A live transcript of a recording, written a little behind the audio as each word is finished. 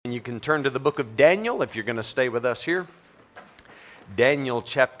you can turn to the book of Daniel if you're going to stay with us here. Daniel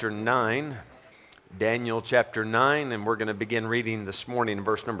chapter 9. Daniel chapter 9, and we're going to begin reading this morning in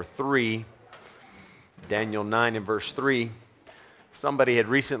verse number 3. Daniel 9 and verse 3. Somebody had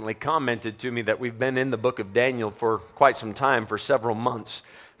recently commented to me that we've been in the book of Daniel for quite some time, for several months.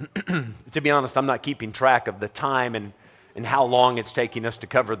 To be honest, I'm not keeping track of the time and how long it's taking us to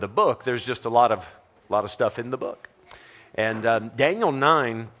cover the book. There's just a lot of stuff in the book. And Daniel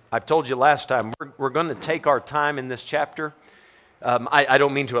 9, I've told you last time, we're going to take our time in this chapter. I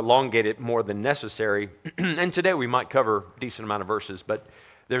don't mean to elongate it more than necessary. And today we might cover a decent amount of verses, but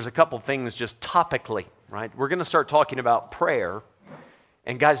there's a couple things just topically, right? We're going to start talking about prayer.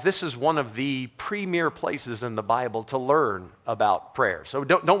 And guys, this is one of the premier places in the Bible to learn about prayer. So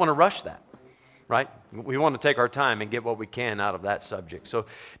don't want to rush that, right? We want to take our time and get what we can out of that subject. So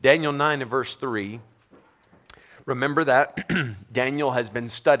Daniel 9 and verse 3, remember that Daniel has been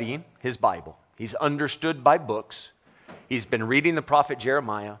studying his Bible. He's understood by books. He's been reading the prophet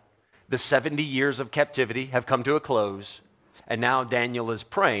Jeremiah. The 70 years of captivity have come to a close. And now Daniel is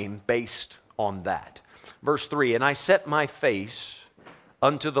praying based on that. Verse 3, and I set my face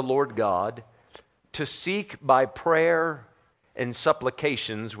unto the Lord God to seek by prayer and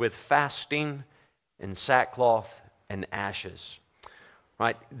supplications with fasting and sackcloth and ashes.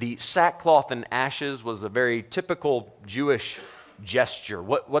 Right? The sackcloth and ashes was a very typical Jewish gesture.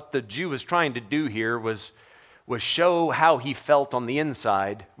 What the Jew was trying to do here was show how he felt on the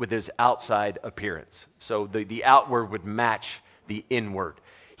inside with his outside appearance. So the outward would match the inward.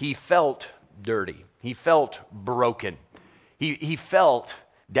 He felt dirty. He felt broken. He felt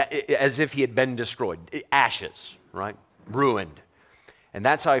that as if he had been destroyed. Ashes, right? Ruined. And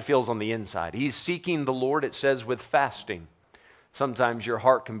that's how he feels on the inside. He's seeking the Lord, it says, with fasting. Sometimes your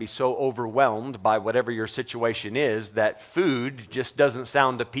heart can be so overwhelmed by whatever your situation is that food just doesn't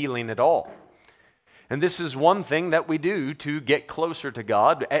sound appealing at all. And this is one thing that we do to get closer to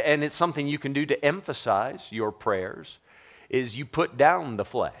God, and it's something you can do to emphasize your prayers, is you put down the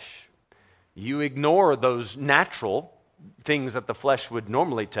flesh. You ignore those natural things that the flesh would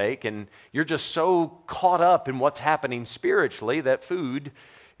normally take, and you're just so caught up in what's happening spiritually that food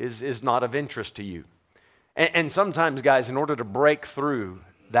is not of interest to you. And sometimes, guys, in order to break through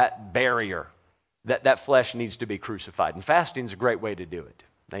that barrier, that flesh needs to be crucified. And fasting is a great way to do it.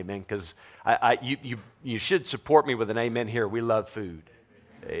 Amen. Because you should support me with an amen here. We love food.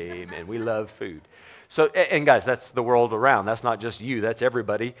 Amen. We love food. So, and guys, that's the world around. That's not just you. That's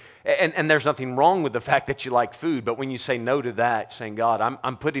everybody. And there's nothing wrong with the fact that you like food. But when you say no to that, saying, God,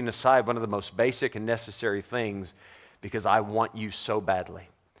 I'm putting aside one of the most basic and necessary things because I want you so badly.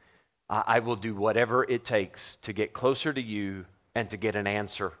 I will do whatever it takes to get closer to you and to get an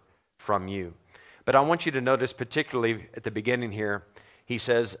answer from you. But I want you to notice, particularly at the beginning here, he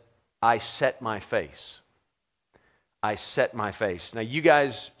says, I set my face. I set my face. Now, you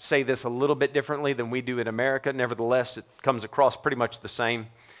guys say this a little bit differently than we do in America. Nevertheless, it comes across pretty much the same.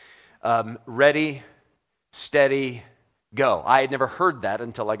 Ready, steady, go. I had never heard that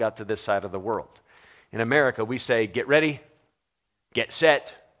until I got to this side of the world. In America, we say, get ready, get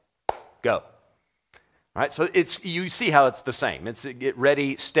set, go. All right, so you see how it's the same. It's get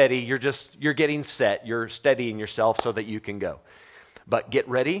ready, steady. You're getting set. You're steadying yourself so that you can go. But get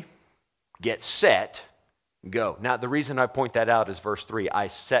ready, get set, go. Now, the reason I point that out is verse 3, I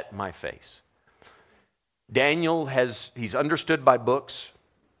set my face. Daniel he's understood by books.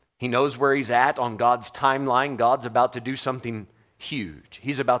 He knows where he's at on God's timeline. God's about to do something huge.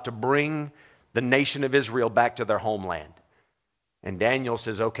 He's about to bring the nation of Israel back to their homeland. And Daniel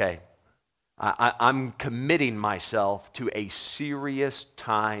says, okay, I'm committing myself to a serious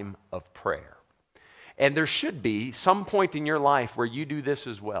time of prayer. And there should be some point in your life where you do this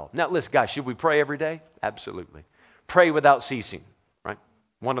as well. Now, listen, guys, should we pray every day? Absolutely. Pray without ceasing, right?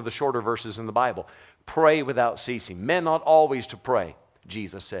 One of the shorter verses in the Bible. Pray without ceasing. Men ought always to pray,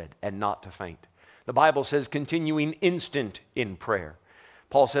 Jesus said, and not to faint. The Bible says continuing instant in prayer.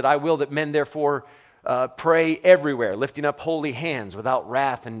 Paul said, I will that men therefore pray everywhere, lifting up holy hands without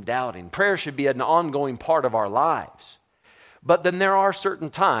wrath and doubting. Prayer should be an ongoing part of our lives. But then there are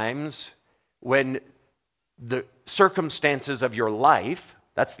certain times when the circumstances of your life,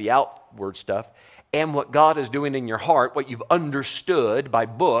 that's the outward stuff, and what God is doing in your heart, what you've understood by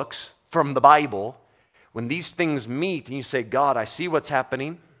books from the Bible, when these things meet and you say, God, I see what's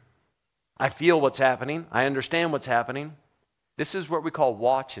happening, I feel what's happening, I understand what's happening, this is what we call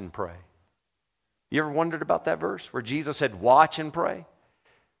watch and pray. You ever wondered about that verse where Jesus said, watch and pray?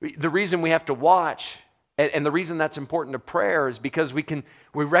 The reason we have to watch, and the reason that's important to prayer, is because we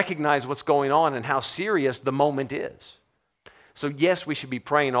recognize what's going on and how serious the moment is. So yes, we should be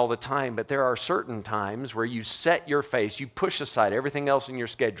praying all the time, but there are certain times where you set your face, you push aside everything else in your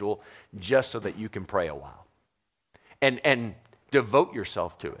schedule just so that you can pray a while. And devote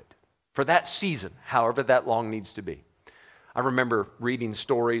yourself to it for that season, however that long needs to be. I remember reading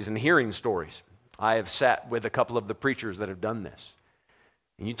stories and hearing stories. I have sat with a couple of the preachers that have done this.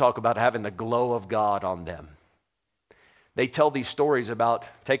 And you talk about having the glow of God on them. They tell these stories about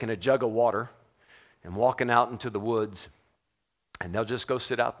taking a jug of water and walking out into the woods, and they'll just go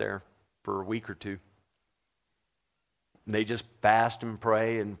sit out there for a week or two. And they just fast and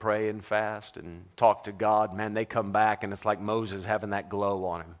pray and fast and talk to God. Man, they come back and it's like Moses having that glow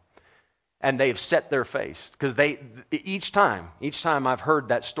on him. And they've set their face because each time I've heard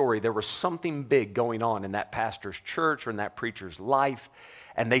that story, there was something big going on in that pastor's church or in that preacher's life,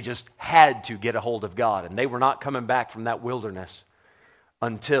 and they just had to get a hold of God. And they were not coming back from that wilderness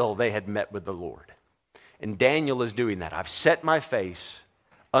until they had met with the Lord. And Daniel is doing that. I've set my face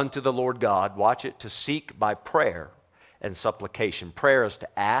unto the Lord God, watch it, to seek by prayer and supplication. Prayer is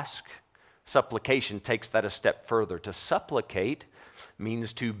to ask. Supplication takes that a step further. To supplicate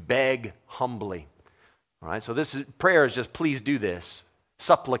means to beg humbly. All right, so prayer is just, please do this.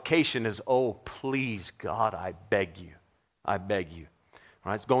 Supplication is, oh, please, God, I beg you. I beg you.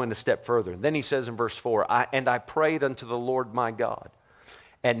 All right, it's going a step further. And then he says in verse 4, and I prayed unto the Lord my God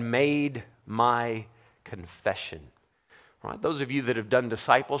and made my confession. All right, those of you that have done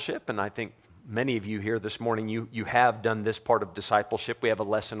discipleship, and I think many of you here this morning, you have done this part of discipleship. We have a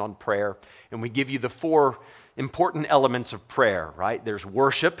lesson on prayer, and we give you the 4 important elements of prayer, right? There's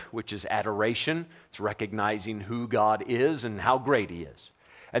worship, which is adoration. It's recognizing who God is and how great He is.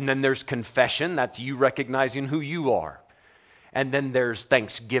 And then there's confession. That's you recognizing who you are. And then there's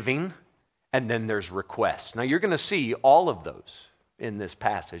thanksgiving, and then there's request. Now, you're going to see all of those in this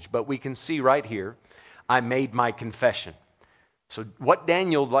passage, but we can see right here, I made my confession. So what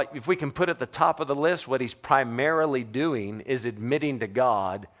Daniel, like, if we can put at the top of the list, what he's primarily doing is admitting to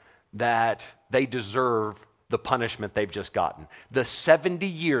God that they deserve the punishment they've just gotten. The 70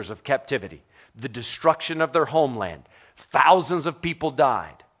 years of captivity, the destruction of their homeland, thousands of people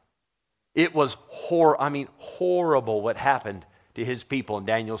died. It was horrible what happened to his people, and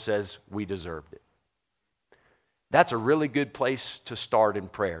Daniel says, we deserved it. That's a really good place to start in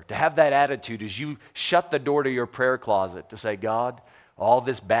prayer. To have that attitude as you shut the door to your prayer closet to say, God, all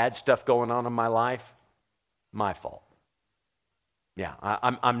this bad stuff going on in my life, my fault. Yeah,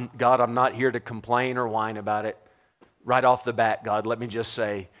 God, I'm not here to complain or whine about it. Right off the bat, God, let me just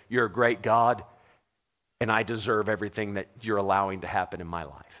say, you're a great God, and I deserve everything that you're allowing to happen in my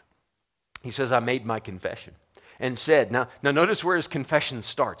life. He says, I made my confession. And said, now notice where his confession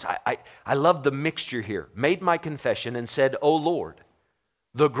starts. I love the mixture here. Made my confession and said, O Lord,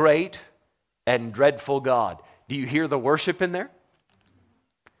 the great and dreadful God. Do you hear the worship in there?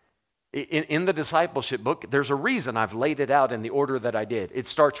 In the discipleship book, there's a reason I've laid it out in the order that I did. It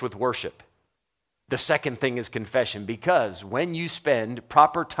starts with worship. The second thing is confession, because when you spend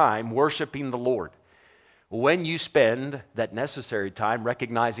proper time worshiping the Lord, when you spend that necessary time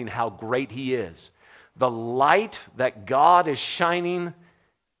recognizing how great He is, the light that God is shining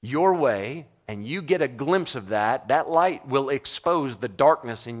your way, and you get a glimpse of that, that light will expose the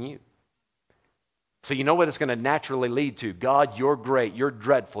darkness in you. So you know what it's going to naturally lead to? God, you're great, you're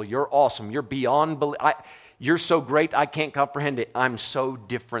dreadful, you're awesome, you're beyond belief. You're so great, I can't comprehend it. I'm so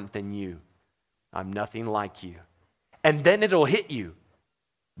different than you. I'm nothing like you. And then it'll hit you.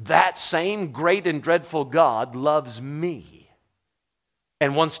 That same great and dreadful God loves me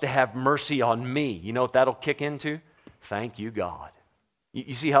and wants to have mercy on me. You know what that'll kick into? Thank you, God.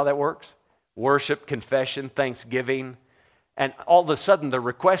 You see how that works? Worship, confession, thanksgiving. And all of a sudden, the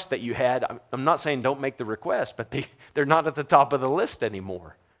request that you had, I'm not saying don't make the request, but they're not at the top of the list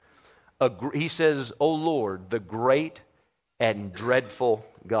anymore. He says, O Lord, the great and dreadful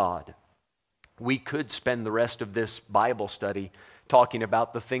God. We could spend the rest of this Bible study talking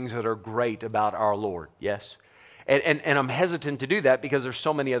about the things that are great about our Lord, yes? And I'm hesitant to do that because there's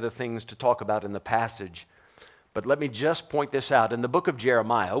so many other things to talk about in the passage. But let me just point this out. In the book of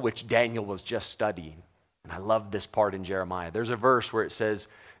Jeremiah, which Daniel was just studying, and I love this part in Jeremiah, there's a verse where it says,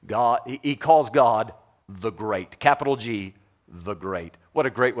 he calls God the Great, capital G, the Great. What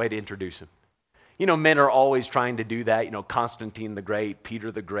a great way to introduce Him. You know, men are always trying to do that. You know, Constantine the Great,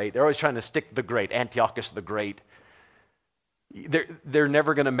 Peter the Great. They're always trying to stick the Great, Antiochus the Great. They're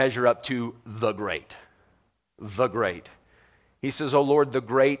never going to measure up to the Great. The Great. He says, O Lord, the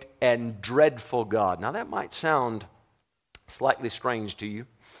great and dreadful God. Now that might sound slightly strange to you.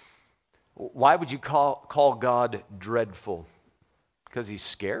 Why would you call God dreadful? Because He's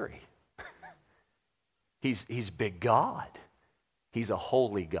scary. He's big God. He's a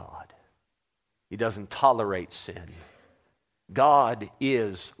holy God. He doesn't tolerate sin. God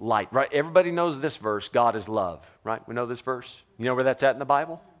is light, right? Everybody knows this verse, God is love, right? We know this verse. You know where that's at in the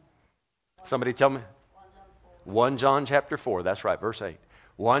Bible? Somebody tell me. 1 John chapter 4, that's right, verse 8.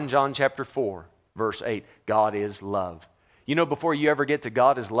 1 John chapter 4, verse 8, God is love. You know, before you ever get to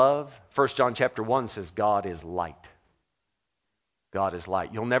God is love, 1 John chapter 1 says God is light. God is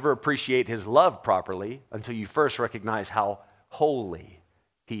light. You'll never appreciate His love properly until you first recognize how holy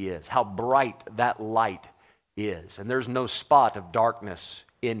He is, how bright that light is. And there's no spot of darkness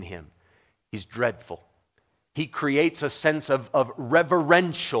in Him. He's dreadful. He creates a sense of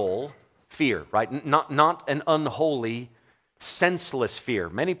reverential fear, right? Not an unholy, senseless fear.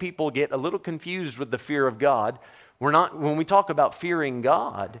 Many people get a little confused with the fear of God. When we talk about fearing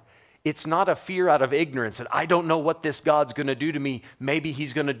God, it's not a fear out of ignorance that I don't know what this God's going to do to me. Maybe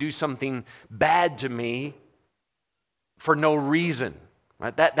He's going to do something bad to me for no reason.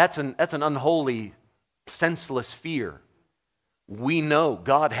 Right? That's an unholy, senseless fear. We know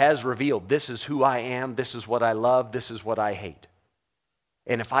God has revealed, this is who I am, this is what I love, this is what I hate.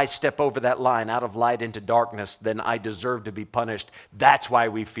 And if I step over that line out of light into darkness, then I deserve to be punished. That's why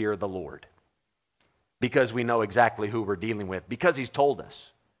we fear the Lord. Because we know exactly who we're dealing with. Because He's told us.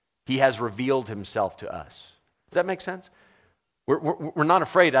 He has revealed Himself to us. Does that make sense? We're not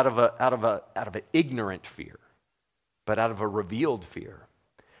afraid out of an ignorant fear, but out of a revealed fear.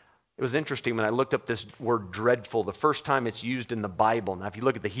 It was interesting when I looked up this word dreadful, the first time it's used in the Bible. Now, if you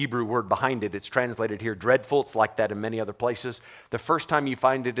look at the Hebrew word behind it, it's translated here dreadful. It's like that in many other places. The first time you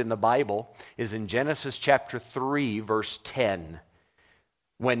find it in the Bible is in Genesis chapter 3, verse 10.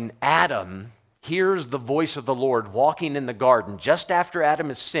 When Adam hears the voice of the Lord walking in the garden just after Adam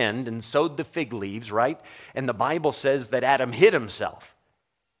has sinned and sowed the fig leaves, right? And the Bible says that Adam hid himself.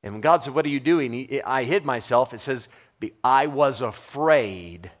 And when God said, what are you doing? I hid myself. It says, I was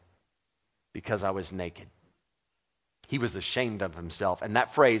afraid because I was naked. He was ashamed of himself. And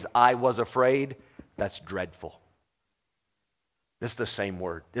that phrase, I was afraid, that's dreadful. This is the same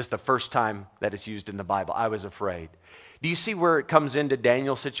word. This is the first time that it's used in the Bible. I was afraid. Do you see where it comes into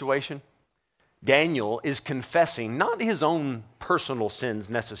Daniel's situation? Daniel is confessing not his own personal sins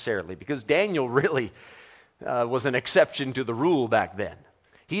necessarily, because Daniel really was an exception to the rule back then.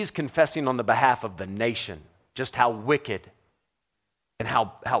 He's confessing on the behalf of the nation, just how wicked and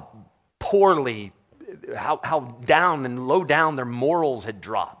how poorly, how down and low down their morals had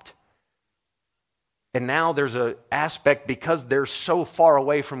dropped. And now there's an aspect, because they're so far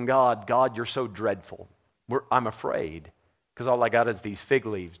away from God, God, you're so dreadful. I'm afraid, because all I got is these fig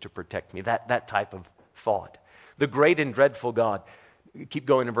leaves to protect me. That type of thought. The great and dreadful God, keep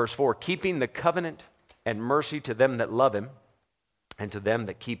going in verse 4, keeping the covenant and mercy to them that love Him and to them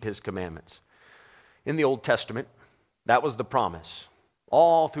that keep His commandments. In the Old Testament, that was the promise.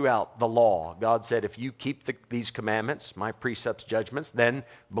 All throughout the law, God said, if you keep these commandments, my precepts, judgments, then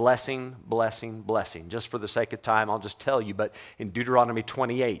blessing, blessing, blessing. Just for the sake of time, I'll just tell you, but in Deuteronomy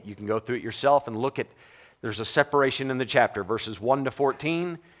 28, you can go through it yourself and look at, there's a separation in the chapter, verses 1 to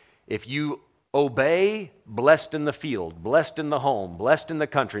 14. If you obey, blessed in the field, blessed in the home, blessed in the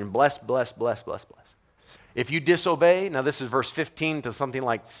country, and blessed, blessed, blessed, blessed, blessed. If you disobey, now this is verse 15 to something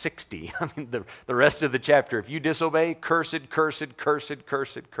like 60. I mean, the rest of the chapter. If you disobey, cursed, cursed, cursed,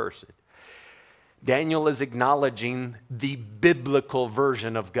 cursed, cursed. Daniel is acknowledging the biblical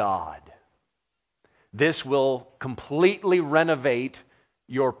version of God. This will completely renovate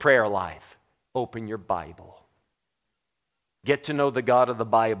your prayer life. Open your Bible. Get to know the God of the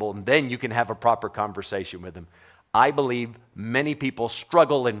Bible, and then you can have a proper conversation with Him. I believe many people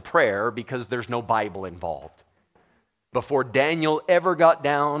struggle in prayer because there's no Bible involved. Before Daniel ever got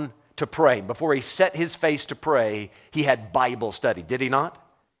down to pray, before he set his face to pray, he had Bible study, did he not?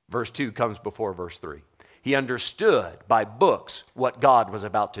 Verse 2 comes before verse 3. He understood by books what God was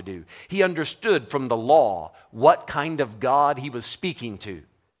about to do. He understood from the law what kind of God he was speaking to.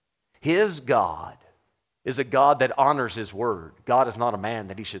 His God is a God that honors His word. God is not a man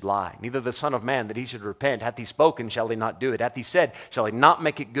that He should lie, neither the Son of Man that He should repent. Hath He spoken, shall He not do it? Hath He said, shall He not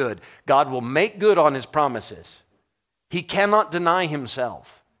make it good? God will make good on His promises. He cannot deny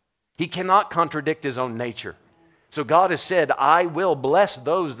Himself. He cannot contradict His own nature. So God has said, I will bless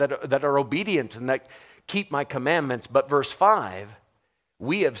those that are obedient and that keep my commandments. But verse 5,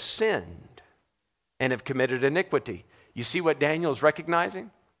 we have sinned and have committed iniquity. You see what Daniel is recognizing?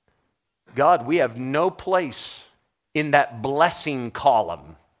 God, we have no place in that blessing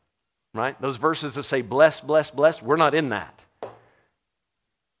column, right? Those verses that say bless, bless, bless, we're not in that.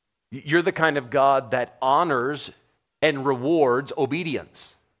 You're the kind of God that honors and rewards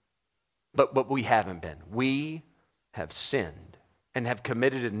obedience. But we haven't been. We have sinned and have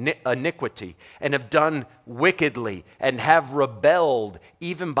committed iniquity, and have done wickedly, and have rebelled,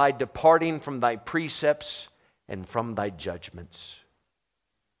 even by departing from thy precepts and from thy judgments.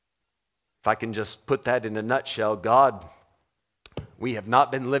 If I can just put that in a nutshell, God, we have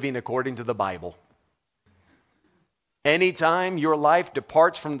not been living according to the Bible. Anytime your life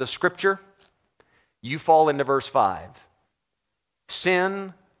departs from the Scripture, you fall into verse 5.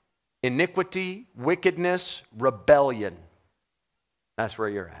 Sin, iniquity, wickedness, rebellion. That's where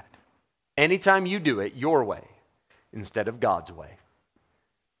you're at. Anytime you do it your way instead of God's way.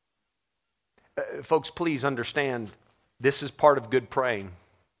 Folks, please understand, this is part of good praying.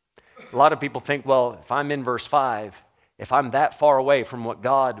 A lot of people think, well, if I'm in verse 5, if I'm that far away from what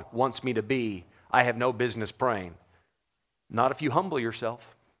God wants me to be, I have no business praying. Not if you humble yourself.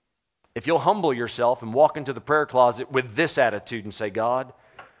 If you'll humble yourself and walk into the prayer closet with this attitude and say, God,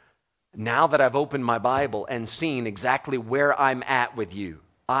 now that I've opened my Bible and seen exactly where I'm at with you,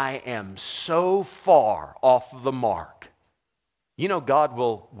 I am so far off the mark. You know, God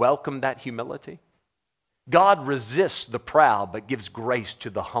will welcome that humility. God resists the proud, but gives grace to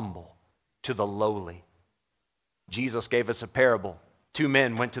the humble, to the lowly. Jesus gave us a parable. 2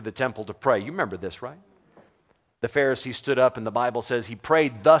 men went to the temple to pray. You remember this, right? The Pharisee stood up, and the Bible says he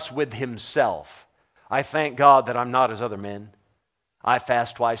prayed thus with himself. I thank God that I'm not as other men. I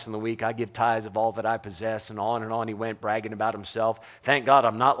fast twice in the week. I give tithes of all that I possess, and on he went, bragging about himself. Thank God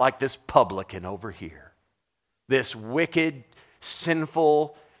I'm not like this publican over here. This wicked,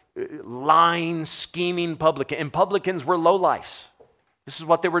 sinful, lying, scheming publican. And publicans were lowlifes. This is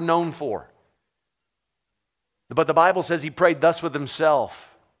what they were known for. But the Bible says he prayed thus with himself.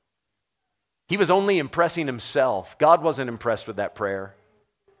 He was only impressing himself. God wasn't impressed with that prayer.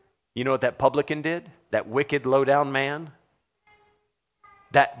 You know what that publican did? That wicked, low-down man?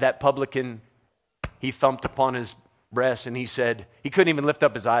 That publican, he thumped upon his breast and he said, he couldn't even lift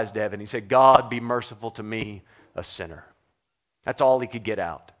up his eyes to heaven. He said, God, be merciful to me, a sinner. That's all he could get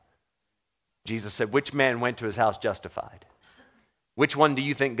out. Jesus said, which man went to his house justified? Which one do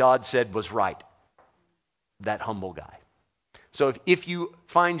you think God said was right? That humble guy. So if you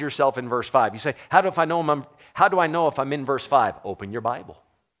find yourself in verse 5, you say, how do I know if I'm in verse 5? Open your Bible.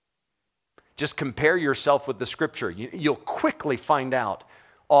 Just compare yourself with the Scripture. You'll quickly find out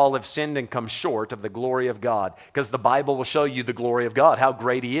all have sinned and come short of the glory of God, because the Bible will show you the glory of God, how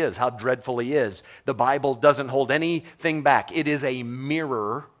great He is, how dreadful He is. The Bible doesn't hold anything back. It is a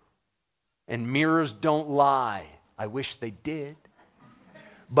mirror, and mirrors don't lie. I wish they did,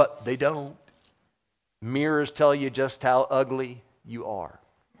 but they don't. Mirrors tell you just how ugly you are.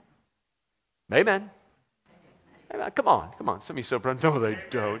 Amen. Amen. Come on. Some of you so proud. No, they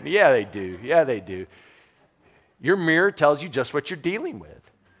don't. Yeah, they do. Yeah, they do. Your mirror tells you just what you're dealing with.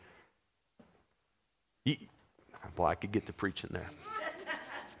 Boy, I could get to preaching there.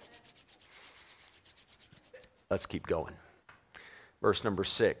 Let's keep going. Verse number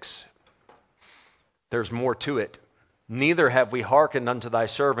 6. There's more to it. Neither have we hearkened unto thy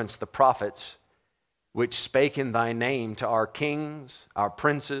servants the prophets, which spake in thy name to our kings, our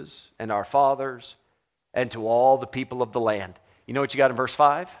princes, and our fathers, and to all the people of the land. You know what you got in verse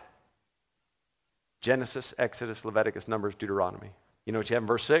 5? Genesis, Exodus, Leviticus, Numbers, Deuteronomy. You know what you have in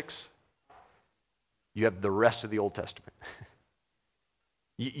verse 6? You have the rest of the Old Testament.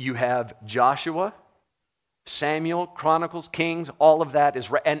 You have Joshua, Samuel, Chronicles, Kings, all of that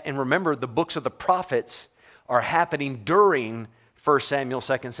is, and remember, the books of the prophets are happening during 1 Samuel,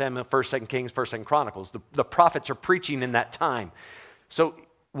 2 Samuel, 1 2 Kings, 1 2 Chronicles. The prophets are preaching in that time. So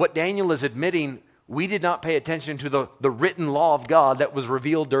what Daniel is admitting, we did not pay attention to the written law of God that was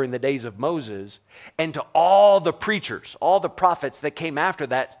revealed during the days of Moses, and to all the preachers, all the prophets that came after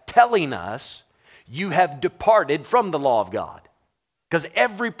that, telling us, you have departed from the law of God. Because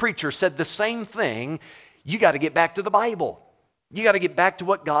every preacher said the same thing. You got to get back to the Bible. You got to get back to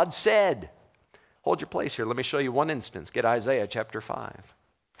what God said. Hold your place here. Let me show you one instance. Get Isaiah chapter 5.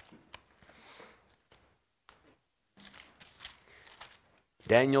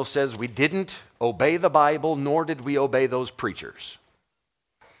 Daniel says we didn't obey the Bible, nor did we obey those preachers.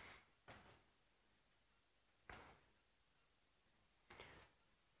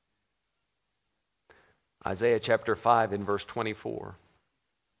 Isaiah chapter 5 in verse 24.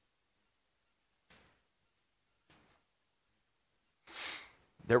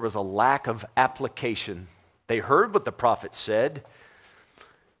 There was a lack of application. They heard what the prophet said.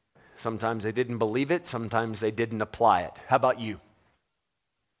 Sometimes they didn't believe it. Sometimes they didn't apply it. How about you?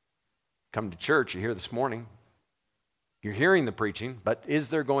 Come to church, you're here this morning. You're hearing the preaching, but is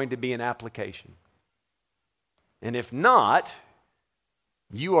there going to be an application? And if not,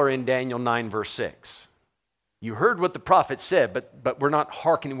 you are in Daniel 9 verse 6. You heard what the prophet said, but we're not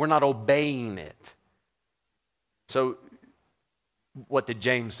hearkening, we're not obeying it. So what did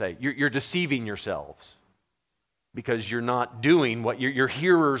James say? You're deceiving yourselves because you're not doing what you're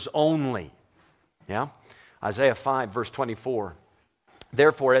hearers only. Yeah? Isaiah 5, verse 24.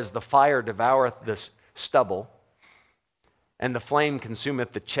 Therefore, as the fire devoureth the stubble, and the flame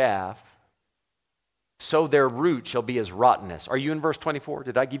consumeth the chaff, so their root shall be as rottenness. Are you in verse 24?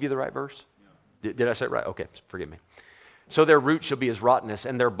 Did I give you the right verse? Yeah. Did I say it right? Okay, forgive me. So their root shall be as rottenness,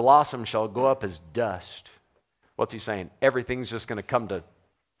 and their blossom shall go up as dust. What's he saying? Everything's just going to come to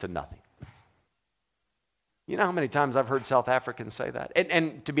nothing. You know how many times I've heard South Africans say that?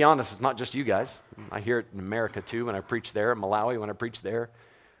 And to be honest, it's not just you guys. I hear it in America too when I preach there, in Malawi when I preach there.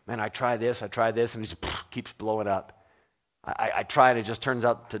 Man, I try this, and it just keeps blowing up. I try and it just turns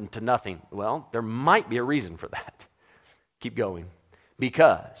out to nothing. Well, there might be a reason for that. Keep going.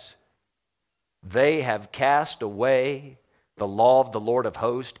 Because they have cast away the law of the Lord of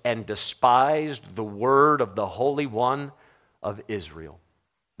hosts and despised the word of the Holy One of Israel.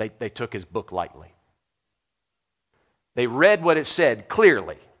 They took his book lightly. They read what it said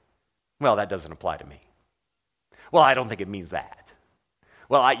clearly. Well, that doesn't apply to me. Well, I don't think it means that.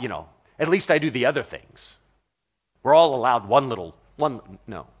 Well, at least I do the other things. We're all allowed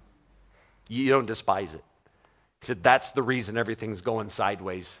no. You don't despise it. He said that's the reason everything's going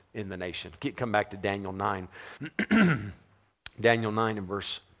sideways in the nation. Come back to Daniel 9. Daniel 9 and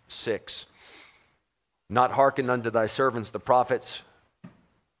verse 6. Not hearken unto thy servants the prophets,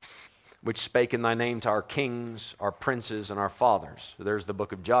 which spake in thy name to our kings, our princes, and our fathers. So there's the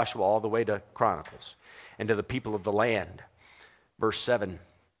book of Joshua all the way to Chronicles. And to the people of the land. Verse 7.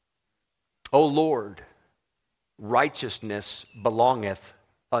 O Lord, righteousness belongeth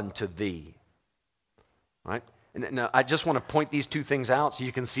unto thee. Right? And now I just want to point these two things out so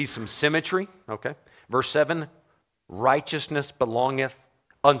you can see some symmetry. Okay. Verse 7, righteousness belongeth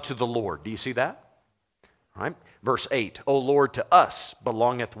unto the Lord. Do you see that? All right. Verse 8, O Lord, to us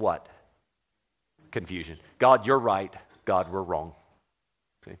belongeth what? Confusion. God, you're right. God, we're wrong.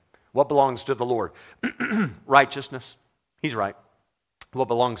 See? What belongs to the Lord? Righteousness. He's right. What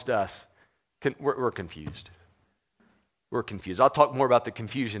belongs to us? We're confused. We're confused. I'll talk more about the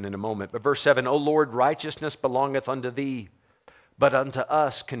confusion in a moment. But verse 7, O Lord, righteousness belongeth unto thee, but unto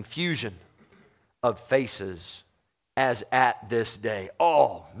us confusion of faces as at this day.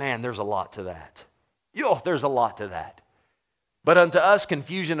 Oh, man, there's a lot to that. There's a lot to that. But unto us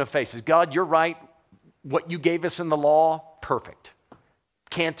confusion of faces. God, you're right. What you gave us in the law, perfect.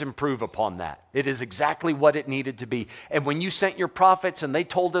 Can't improve upon that. It is exactly what it needed to be. And when you sent your prophets and they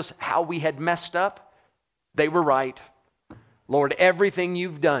told us how we had messed up, they were right. Lord, everything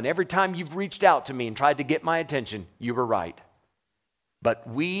you've done, every time you've reached out to me and tried to get my attention, you were right. But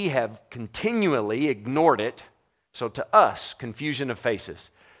we have continually ignored it. So to us, confusion of faces.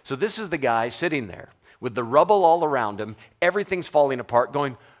 So this is the guy sitting there with the rubble all around him. Everything's falling apart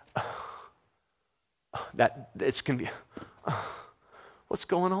going, what's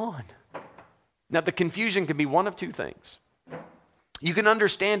going on? Now the confusion can be one of two things. You can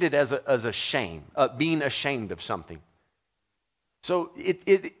understand it as a shame, being ashamed of something. So it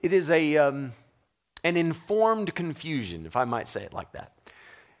is an informed confusion, if I might say it like that.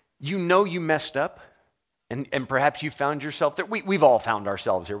 You know you messed up, and perhaps you found yourself there. We've all found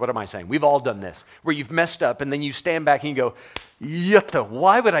ourselves here. What am I saying? We've all done this, where you've messed up, and then you stand back and you go, yutta,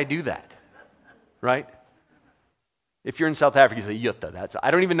 why would I do that? Right? If you're in South Africa, you say yutta.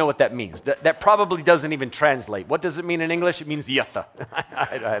 I don't even know what that means. That probably doesn't even translate. What does it mean in English? It means yutta.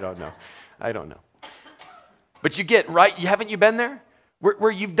 I don't know. I don't know. But you get, right? Haven't you been there?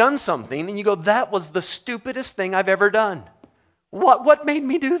 Where you've done something and you go, that was the stupidest thing I've ever done. What made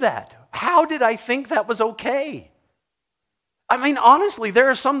me do that? How did I think that was okay? I mean, honestly, there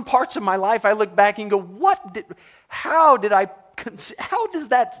are some parts of my life I look back and go, how did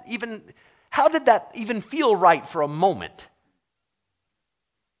that even feel right for a moment?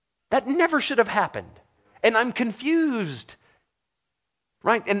 That never should have happened. And I'm confused.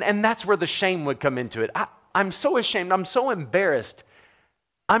 Right? And that's where the shame would come into it. I'm so ashamed. I'm so embarrassed.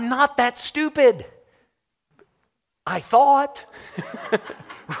 I'm not that stupid. I thought.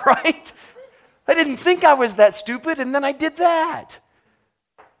 Right? I didn't think I was that stupid, and then I did that.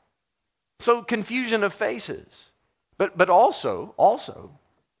 So confusion of faces. But also,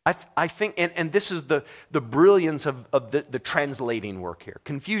 I think, and this is the brilliance of the translating work here.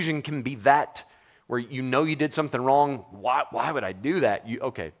 Confusion can be that where you know you did something wrong. Why would I do that?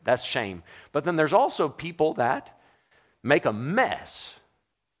 Okay, that's shame. But then there's also people that make a mess,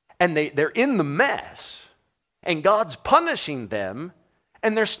 and they're in the mess, and God's punishing them,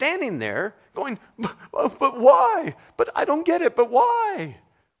 and they're standing there going, but why? But I don't get it, but why?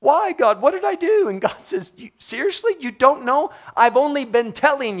 Why, God? What did I do? And God says, seriously? You don't know? I've only been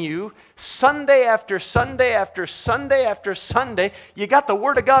telling you Sunday after Sunday after Sunday after Sunday. You got the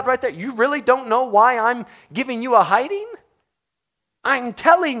Word of God right there. You really don't know why I'm giving you a hiding? I'm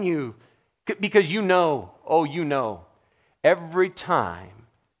telling you because you know, you know, every time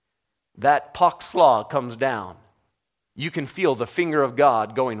that Potch law comes down, you can feel the finger of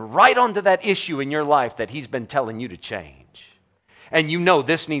God going right onto that issue in your life that He's been telling you to change. And you know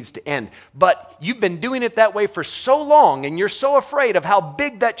this needs to end. But you've been doing it that way for so long, and you're so afraid of how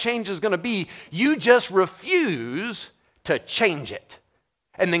big that change is going to be, you just refuse to change it.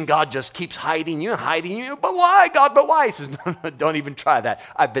 And then God just keeps hiding you. But why, God, but why? He says, no, don't even try that.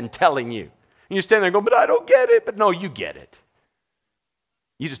 I've been telling you. And you stand there going, but I don't get it. But no, you get it.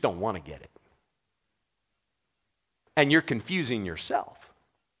 You just don't want to get it. And you're confusing yourself.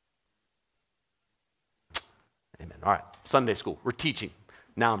 Amen. All right, Sunday school. We're teaching.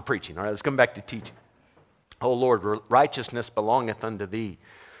 Now I'm preaching. All right, let's come back to teaching. Oh Lord, righteousness belongeth unto thee.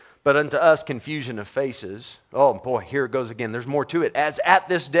 But unto us confusion of faces. Oh boy, here it goes again. There's more to it. As at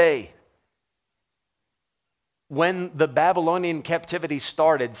this day, when the Babylonian captivity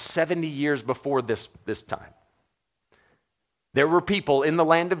started 70 years before this time, there were people in the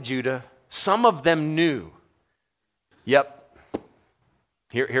land of Judah. Some of them knew. Yep.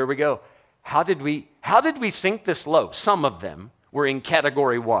 Here we go. How did we sink this low? Some of them were in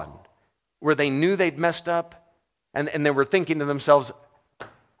category 1, where they knew they'd messed up, and they were thinking to themselves,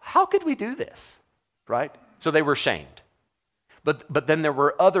 how could we do this? Right? So they were shamed. But then there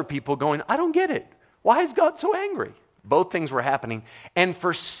were other people going, I don't get it. Why is God so angry? Both things were happening. And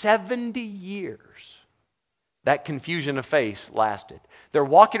for 70 years, that confusion of face lasted. They're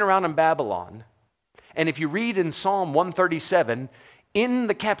walking around in Babylon, and if you read in Psalm 137, in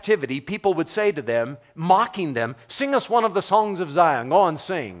the captivity, people would say to them, mocking them, sing us one of the songs of Zion. Go on,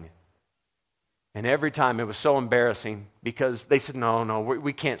 sing. And every time it was so embarrassing because they said, no,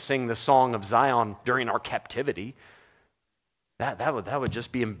 we can't sing the song of Zion during our captivity. That would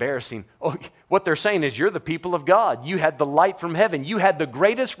just be embarrassing. Oh, what they're saying is you're the people of God. You had the light from heaven. You had the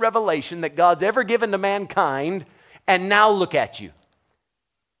greatest revelation that God's ever given to mankind, and now look at you.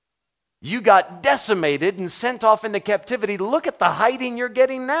 You got decimated and sent off into captivity. Look at the hiding you're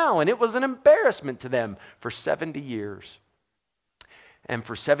getting now. And it was an embarrassment to them for 70 years. And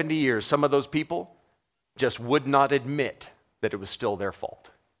for 70 years, some of those people just would not admit that it was still their fault.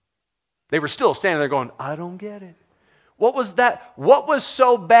 They were still standing there going, I don't get it. What was that? What was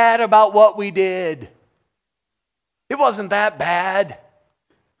so bad about what we did? It wasn't that bad.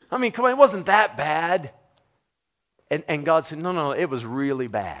 I mean, come on, it wasn't that bad. And God said, no, it was really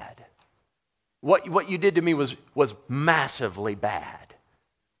bad. What you did to me was massively bad.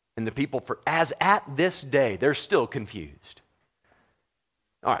 And the people, as at this day, they're still confused.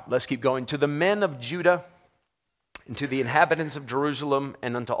 All right, let's keep going. To the men of Judah, and to the inhabitants of Jerusalem,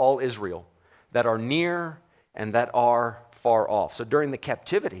 and unto all Israel, that are near and that are far off. So during the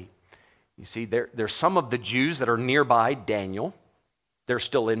captivity, you see, there's some of the Jews that are nearby Daniel. They're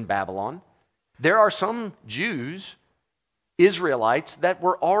still in Babylon. There are some Jews, Israelites, that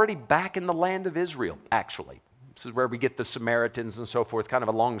were already back in the land of Israel, actually. This is where we get the Samaritans and so forth, kind of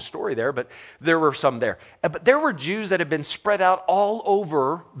a long story there, but there were some there. But there were Jews that had been spread out all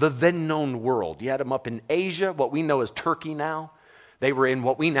over the then-known world. You had them up in Asia, what we know as Turkey now. They were in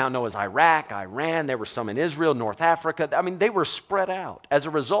what we now know as Iraq, Iran. There were some in Israel, North Africa. I mean, they were spread out as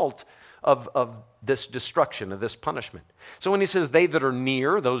a result of this destruction, of this punishment. So when he says they that are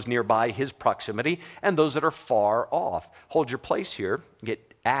near, those nearby his proximity, and those that are far off. Hold your place here.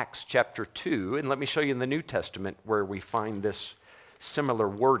 Get Acts chapter 2, and let me show you in the New Testament where we find this similar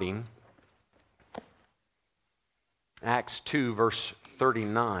wording. Acts 2, verse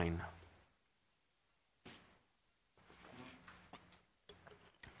 39.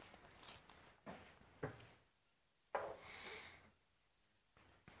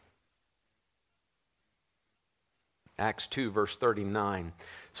 Acts 2, verse 39.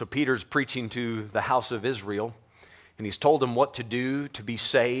 So Peter's preaching to the house of Israel, and he's told them what to do to be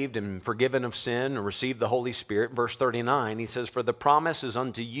saved and forgiven of sin and receive the Holy Spirit. Verse 39, he says, for the promise is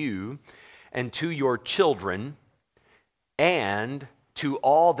unto you and to your children and to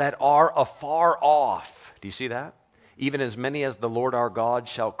all that are afar off. Do you see that? Even as many as the Lord our God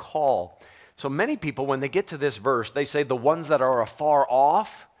shall call. So many people, when they get to this verse, they say the ones that are afar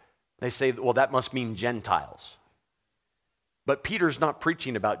off, they say, well, that must mean Gentiles. But Peter's not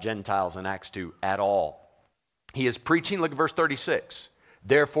preaching about Gentiles in Acts 2 at all. He is preaching, look at verse 36.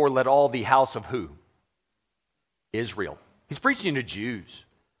 Therefore let all the house of who? Israel. He's preaching to Jews.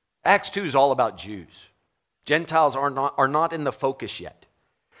 Acts 2 is all about Jews. Gentiles are not in the focus yet.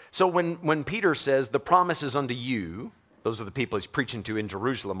 So when Peter says, the promise is unto you, those are the people he's preaching to in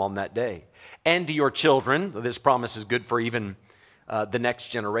Jerusalem on that day, and to your children, this promise is good for even the next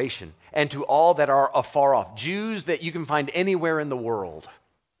generation, and to all that are afar off, Jews that you can find anywhere in the world,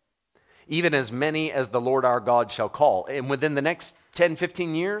 even as many as the Lord our God shall call. And within the next 10,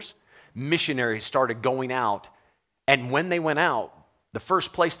 15 years, missionaries started going out, and when they went out, the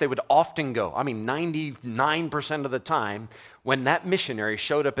first place they would often go, 99% of the time, when that missionary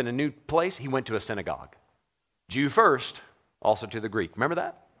showed up in a new place, he went to a synagogue. Jew first, also to the Greek. Remember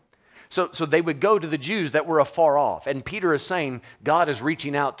that? So they would go to the Jews that were afar off. And Peter is saying God is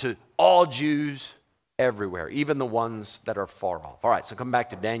reaching out to all Jews everywhere, even the ones that are far off. All right, so come back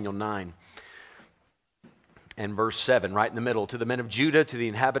to Daniel 9 and verse 7, right in the middle. To the men of Judah, to the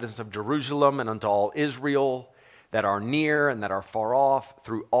inhabitants of Jerusalem, and unto all Israel that are near and that are far off,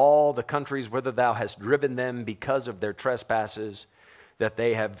 through all the countries whither thou hast driven them because of their trespasses, that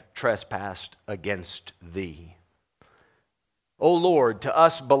they have trespassed against thee. O Lord, to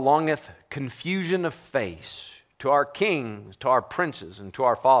us belongeth confusion of face, to our kings, to our princes, and to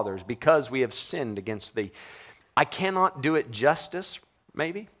our fathers, because we have sinned against thee. I cannot do it justice,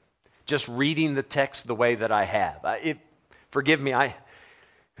 maybe, just reading the text the way that I have. Forgive me, I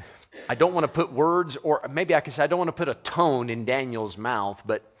don't want to put words, or maybe I can say I don't want to put a tone in Daniel's mouth,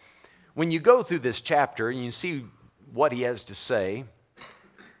 but when you go through this chapter and you see what he has to say,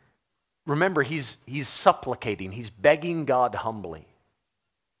 remember he's supplicating, he's begging God humbly.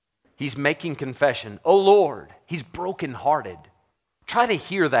 He's making confession. Oh Lord, he's brokenhearted. Try to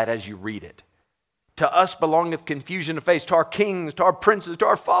hear that as you read it. To us belongeth confusion of face, to our kings, to our princes, to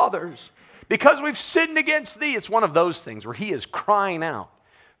our fathers, because we've sinned against thee. It's one of those things where he is crying out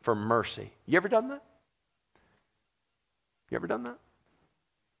for mercy. You ever done that? You ever done that?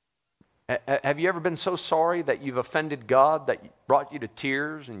 Have you ever been so sorry that you've offended God that brought you to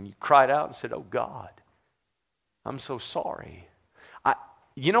tears and you cried out and said, oh God, I'm so sorry.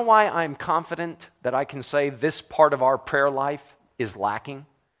 You know why I'm confident that I can say this part of our prayer life is lacking?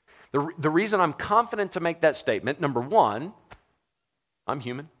 The reason I'm confident to make that statement, number one, I'm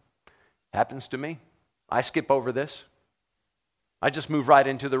human. Happens to me. I skip over this. I just move right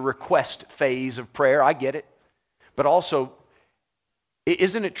into the request phase of prayer. I get it. But also,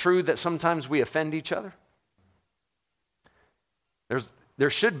 isn't it true that sometimes we offend each other? There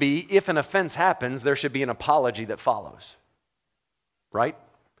should be, if an offense happens, there should be an apology that follows. Right?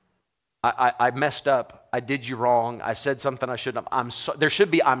 I messed up. I did you wrong. I said something I shouldn't have. There should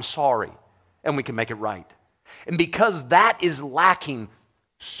be, I'm sorry. And we can make it right. And because that is lacking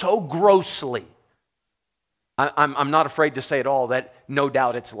so grossly, I'm not afraid to say at all that no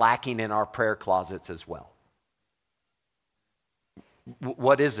doubt it's lacking in our prayer closets as well.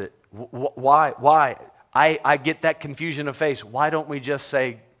 What is it? Why? I get that confusion of face. Why don't we just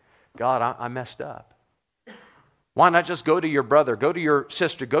say, God, I messed up? Why not just go to your brother, go to your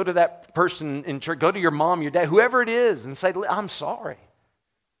sister, go to that person in church, go to your mom, your dad, whoever it is, and say, I'm sorry.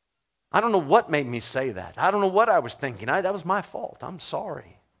 I don't know what made me say that. I don't know what I was thinking. That was my fault. I'm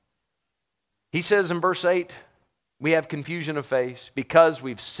sorry. He says in verse 8, we have confusion of face because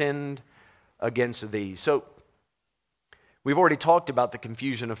we've sinned against thee. So we've already talked about the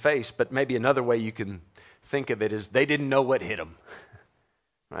confusion of face, but maybe another way you can think of it is they didn't know what hit them.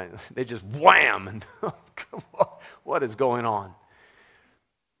 Right? They just wham, and what is going on?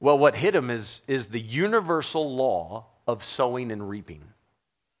 Well, what hit them is the universal law of sowing and reaping.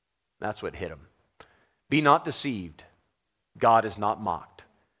 That's what hit them. Be not deceived. God is not mocked.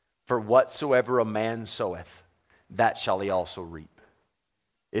 For whatsoever a man soweth, that shall he also reap.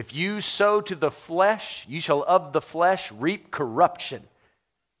 If you sow to the flesh, you shall of the flesh reap corruption.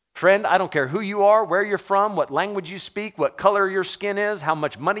 Friend, I don't care who you are, where you're from, what language you speak, what color your skin is, how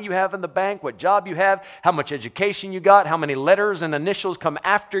much money you have in the bank, what job you have, how much education you got, how many letters and initials come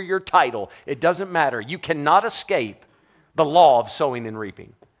after your title. It doesn't matter. You cannot escape the law of sowing and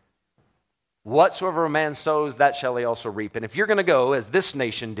reaping. Whatsoever a man sows, that shall he also reap. And if you're going to go, as this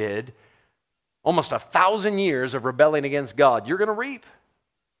nation did, almost 1,000 years of rebelling against God, you're going to reap.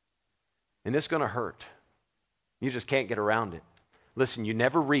 And it's going to hurt. You just can't get around it. Listen, you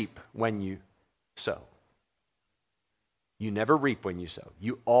never reap when you sow. You never reap when you sow.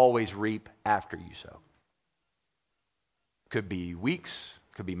 You always reap after you sow. Could be weeks,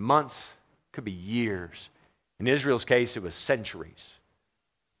 could be months, could be years. In Israel's case, it was centuries.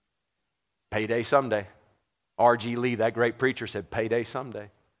 Payday someday. R.G. Lee, that great preacher, said, payday someday.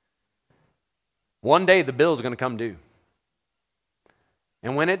 One day the bill's going to come due.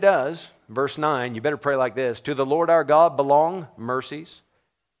 And when it does, verse 9, you better pray like this. To the Lord our God belong mercies.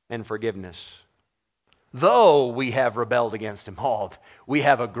 and forgiveness. Though we have rebelled against him. Oh, we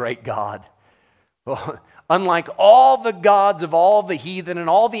have a great God. Well, unlike all the gods of all the heathen and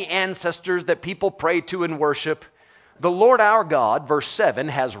all the ancestors that people pray to and worship, the Lord our God, verse 7,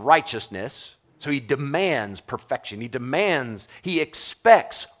 has righteousness. So he demands perfection. He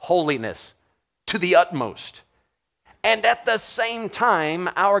expects holiness to the utmost. And at the same time,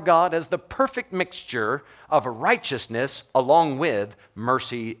 our God has the perfect mixture of righteousness along with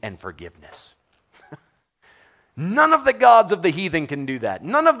mercy and forgiveness. None of the gods of the heathen can do that.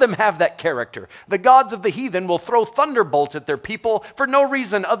 None of them have that character. The gods of the heathen will throw thunderbolts at their people for no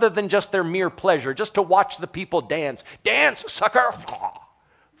reason other than just their mere pleasure, just to watch the people dance. Dance, sucker!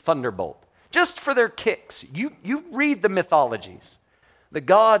 Thunderbolt. Just for their kicks. You read the mythologies. The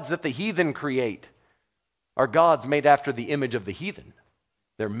gods that the heathen create are gods made after the image of the heathen.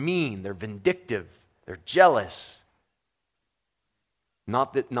 They're mean, they're vindictive, they're jealous.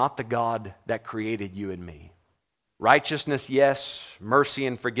 Not the God that created you and me. Righteousness, yes. Mercy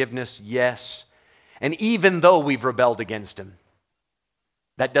and forgiveness, yes. And even though we've rebelled against him,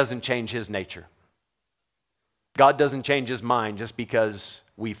 that doesn't change his nature. God doesn't change his mind just because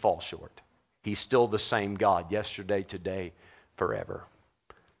we fall short. He's still the same God, yesterday, today, forever.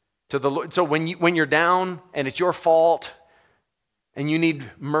 To the Lord. So when you're down and it's your fault and you need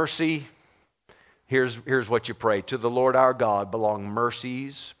mercy, here's what you pray. To the Lord our God belong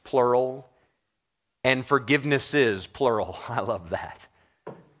mercies, plural, and forgivenesses, plural. I love that.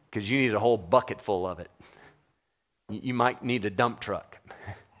 Because you need a whole bucket full of it. You might need a dump truck.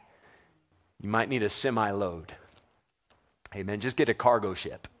 You might need a semi-load. Amen. Just get a cargo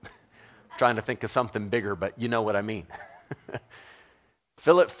ship. Trying to think of something bigger, but you know what I mean.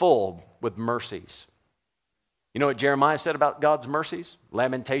 Fill it full with mercies. You know what Jeremiah said about God's mercies?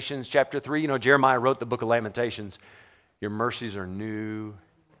 Lamentations chapter 3. You know, Jeremiah wrote the book of Lamentations. Your mercies are new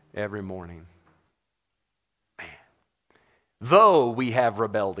every morning. Man. Though we have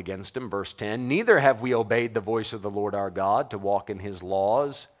rebelled against him, verse 10, neither have we obeyed the voice of the Lord our God to walk in his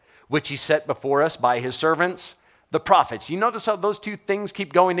laws, which he set before us by his servants, the prophets. You notice how those two things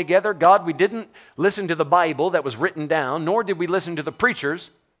keep going together? God, we didn't listen to the Bible that was written down, nor did we listen to the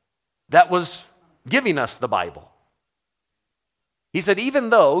preachers that was giving us the Bible. He said, even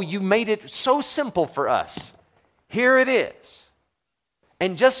though you made it so simple for us, here it is.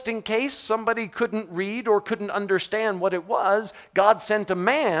 And just in case somebody couldn't read or couldn't understand what it was, God sent a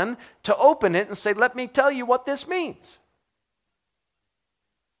man to open it and say, let me tell you what this means.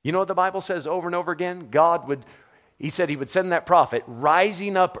 You know what the Bible says over and over again? He said he would send that prophet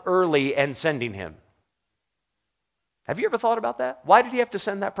rising up early and sending him. Have you ever thought about that? Why did he have to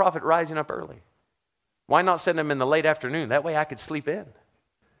send that prophet rising up early? Why not send him in the late afternoon? That way I could sleep in.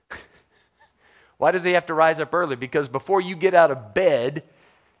 Why does he have to rise up early? Because before you get out of bed,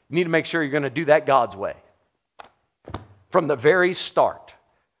 you need to make sure you're going to do that God's way. From the very start,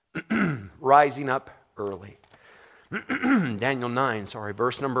 rising up early. Daniel 9,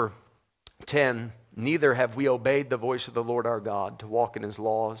 verse number 10. Neither have we obeyed the voice of the Lord our God to walk in his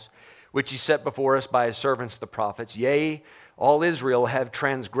laws, which he set before us by his servants the prophets. Yea, all Israel have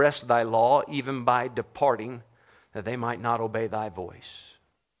transgressed thy law, even by departing, that they might not obey thy voice.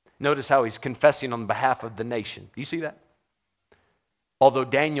 Notice how he's confessing on behalf of the nation. Do you see that? Although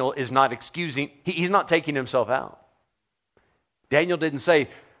Daniel is not excusing, he's not taking himself out. Daniel didn't say,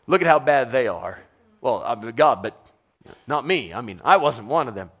 look at how bad they are. Well, I'm God, but not me. I mean, I wasn't one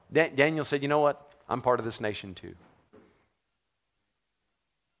of them. Daniel said, you know what? I'm part of this nation too.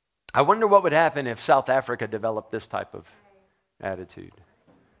 I wonder what would happen if South Africa developed this type of attitude,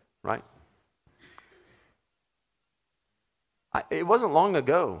 right? It wasn't long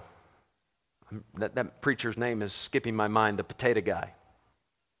ago. That preacher's name is skipping my mind, the potato guy.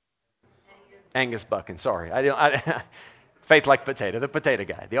 Angus Buchan, sorry. Faith like potato, the potato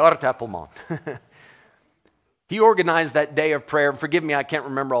guy, the Ortapelmont. He organized that day of prayer, and forgive me, I can't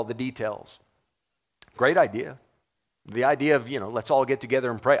remember all the details. Great idea. The idea of, let's all get together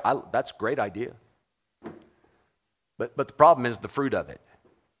and pray, that's a great idea. But the problem is the fruit of it.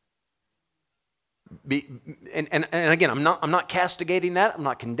 And again, I'm not castigating that. I'm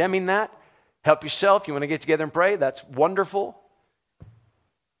not condemning that. Help yourself. You want to get together and pray? That's wonderful.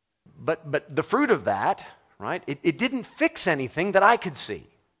 But the fruit of that, right? It didn't fix anything that I could see.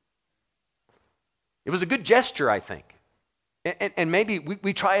 It was a good gesture, I think. And maybe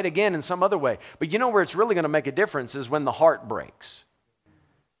we try it again in some other way. But you know where it's really going to make a difference is when the heart breaks.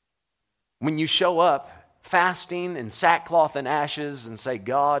 When you show up fasting in sackcloth and ashes and say,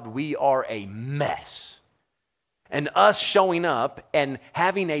 God, we are a mess. And us showing up and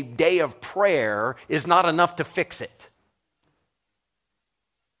having a day of prayer is not enough to fix it.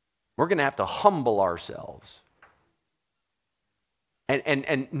 We're going to have to humble ourselves.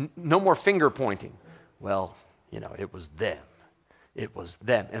 And no more finger pointing. Well, it was them. It was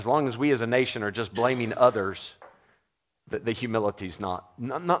them. As long as we as a nation are just blaming others, the humility's not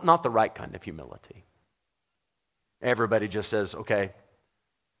the right kind of humility. Everybody just says, okay,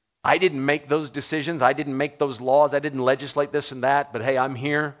 I didn't make those decisions. I didn't make those laws. I didn't legislate this and that. But hey, I'm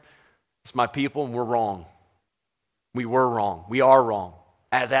here. It's my people, and we're wrong. We were wrong. We are wrong.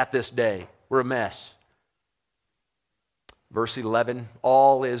 As at this day, we're a mess. Verse 11,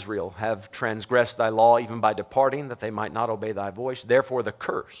 all Israel have transgressed thy law, even by departing, that they might not obey thy voice. Therefore the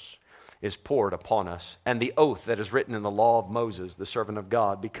curse is poured upon us, and the oath that is written in the law of Moses, the servant of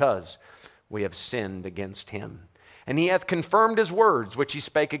God, because we have sinned against him. And he hath confirmed his words, which he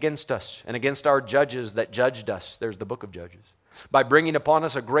spake against us, and against our judges that judged us. There's the book of Judges. By bringing upon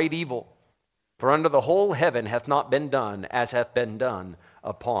us a great evil. For under the whole heaven hath not been done, as hath been done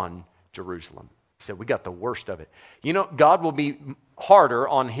upon Jerusalem. He said, we got the worst of it. God will be harder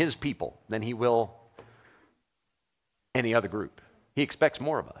on his people than he will any other group. He expects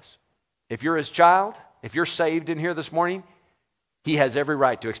more of us. If you're his child, if you're saved in here this morning, he has every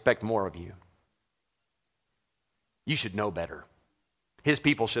right to expect more of you. You should know better. His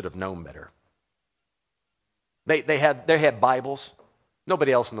people should have known better. They had Bibles.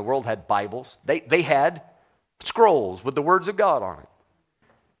 Nobody else in the world had Bibles. They had scrolls with the words of God on it.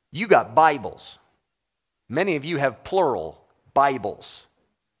 You got Bibles. Many of you have plural Bibles.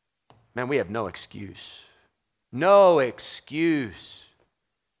 Man, we have no excuse. No excuse.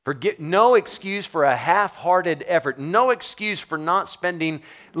 No excuse for a half-hearted effort. No excuse for not spending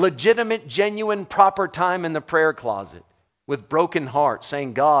legitimate, genuine, proper time in the prayer closet with broken hearts,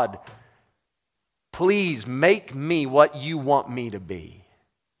 saying, God, please make me what you want me to be.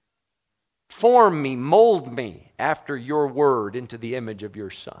 Form me, mold me after your word into the image of your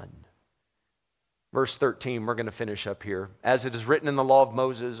Son. Verse 13, we're going to finish up here. As it is written in the law of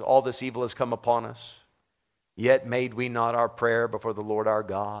Moses, all this evil has come upon us. Yet made we not our prayer before the Lord our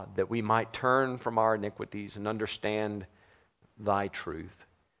God, that we might turn from our iniquities and understand thy truth.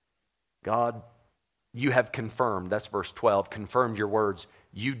 God, you have confirmed, that's verse 12, confirmed your words.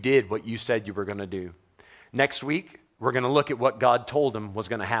 You did what you said you were going to do. Next week, we're going to look at what God told him was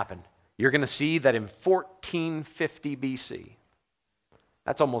going to happen. You're going to see that in 1450 BC,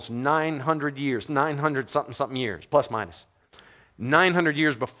 that's almost 900 years, 900 something years, plus minus. 900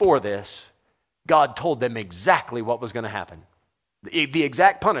 years before this, God told them exactly what was going to happen. The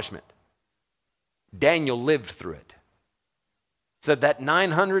exact punishment. Daniel lived through it. Said that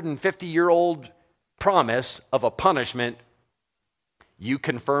 950-year-old promise of a punishment, you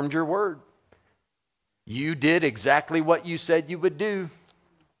confirmed your word. You did exactly what you said you would do.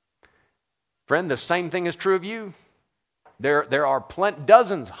 Friend, the same thing is true of you. There are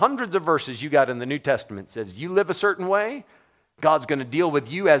dozens, hundreds of verses you got in the New Testament that says you live a certain way, God's going to deal with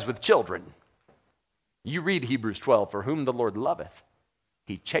you as with children. You read Hebrews 12, for whom the Lord loveth,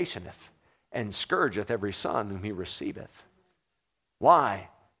 he chasteneth, and scourgeth every son whom he receiveth. Why?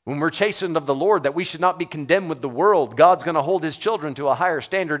 When we're chastened of the Lord, that we should not be condemned with the world, God's going to hold his children to a higher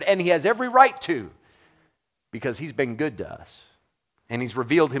standard, and he has every right to, because he's been good to us, and he's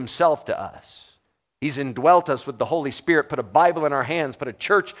revealed himself to us. He's indwelt us with the Holy Spirit, put a Bible in our hands, put a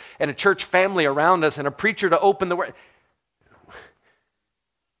church and a church family around us, and a preacher to open the word.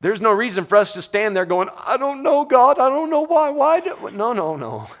 There's no reason for us to stand there going, I don't know, God, I don't know why.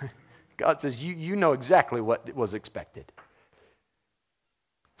 No. God says, you know exactly what was expected.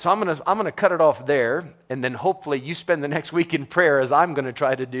 So I'm gonna cut it off there, and then hopefully you spend the next week in prayer as I'm going to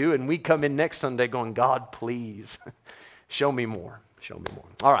try to do, and we come in next Sunday going, God, please, show me more. Show me more.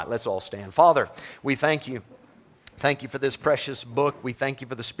 All right, let's all stand. Father, we thank you. Thank you for this precious book. We thank you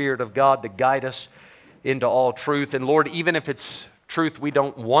for the Spirit of God to guide us into all truth. And Lord, even if it's truth we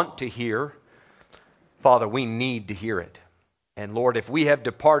don't want to hear, Father, we need to hear it. And Lord, if we have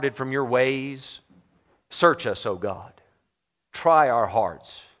departed from your ways, search us, O God. Try our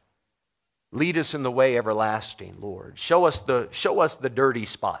hearts. Lead us in the way everlasting, Lord. Show us the dirty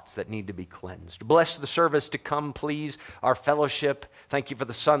spots that need to be cleansed. Bless the service to come, please, our fellowship. Thank you for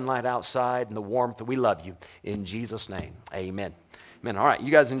the sunlight outside and the warmth. We love you. In Jesus' name, amen. Amen. All right, you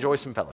guys enjoy some fellowship.